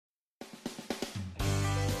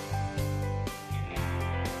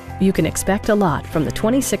You can expect a lot from the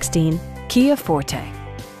 2016 Kia Forte.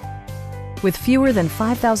 With fewer than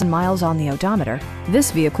 5,000 miles on the odometer,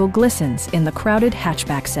 this vehicle glistens in the crowded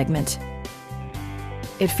hatchback segment.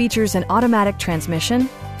 It features an automatic transmission,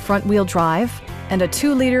 front-wheel drive, and a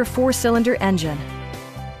 2-liter 4-cylinder engine.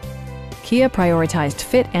 Kia prioritized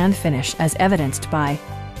fit and finish as evidenced by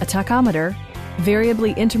a tachometer,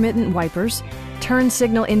 variably intermittent wipers, turn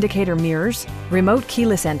signal indicator mirrors, remote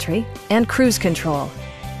keyless entry, and cruise control.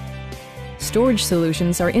 Storage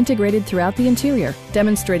solutions are integrated throughout the interior,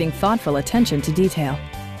 demonstrating thoughtful attention to detail.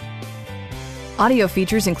 Audio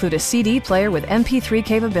features include a CD player with MP3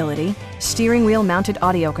 capability, steering wheel mounted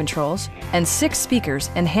audio controls, and 6 speakers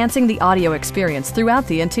enhancing the audio experience throughout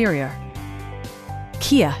the interior.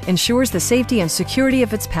 Kia ensures the safety and security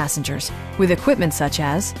of its passengers with equipment such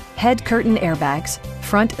as head curtain airbags,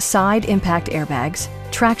 front side impact airbags,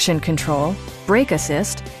 traction control, brake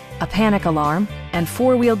assist, a panic alarm, and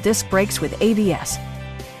 4-wheel disc brakes with ABS.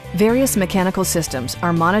 Various mechanical systems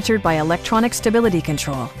are monitored by electronic stability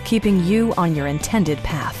control, keeping you on your intended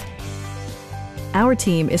path. Our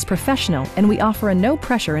team is professional and we offer a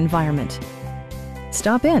no-pressure environment.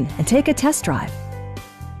 Stop in and take a test drive.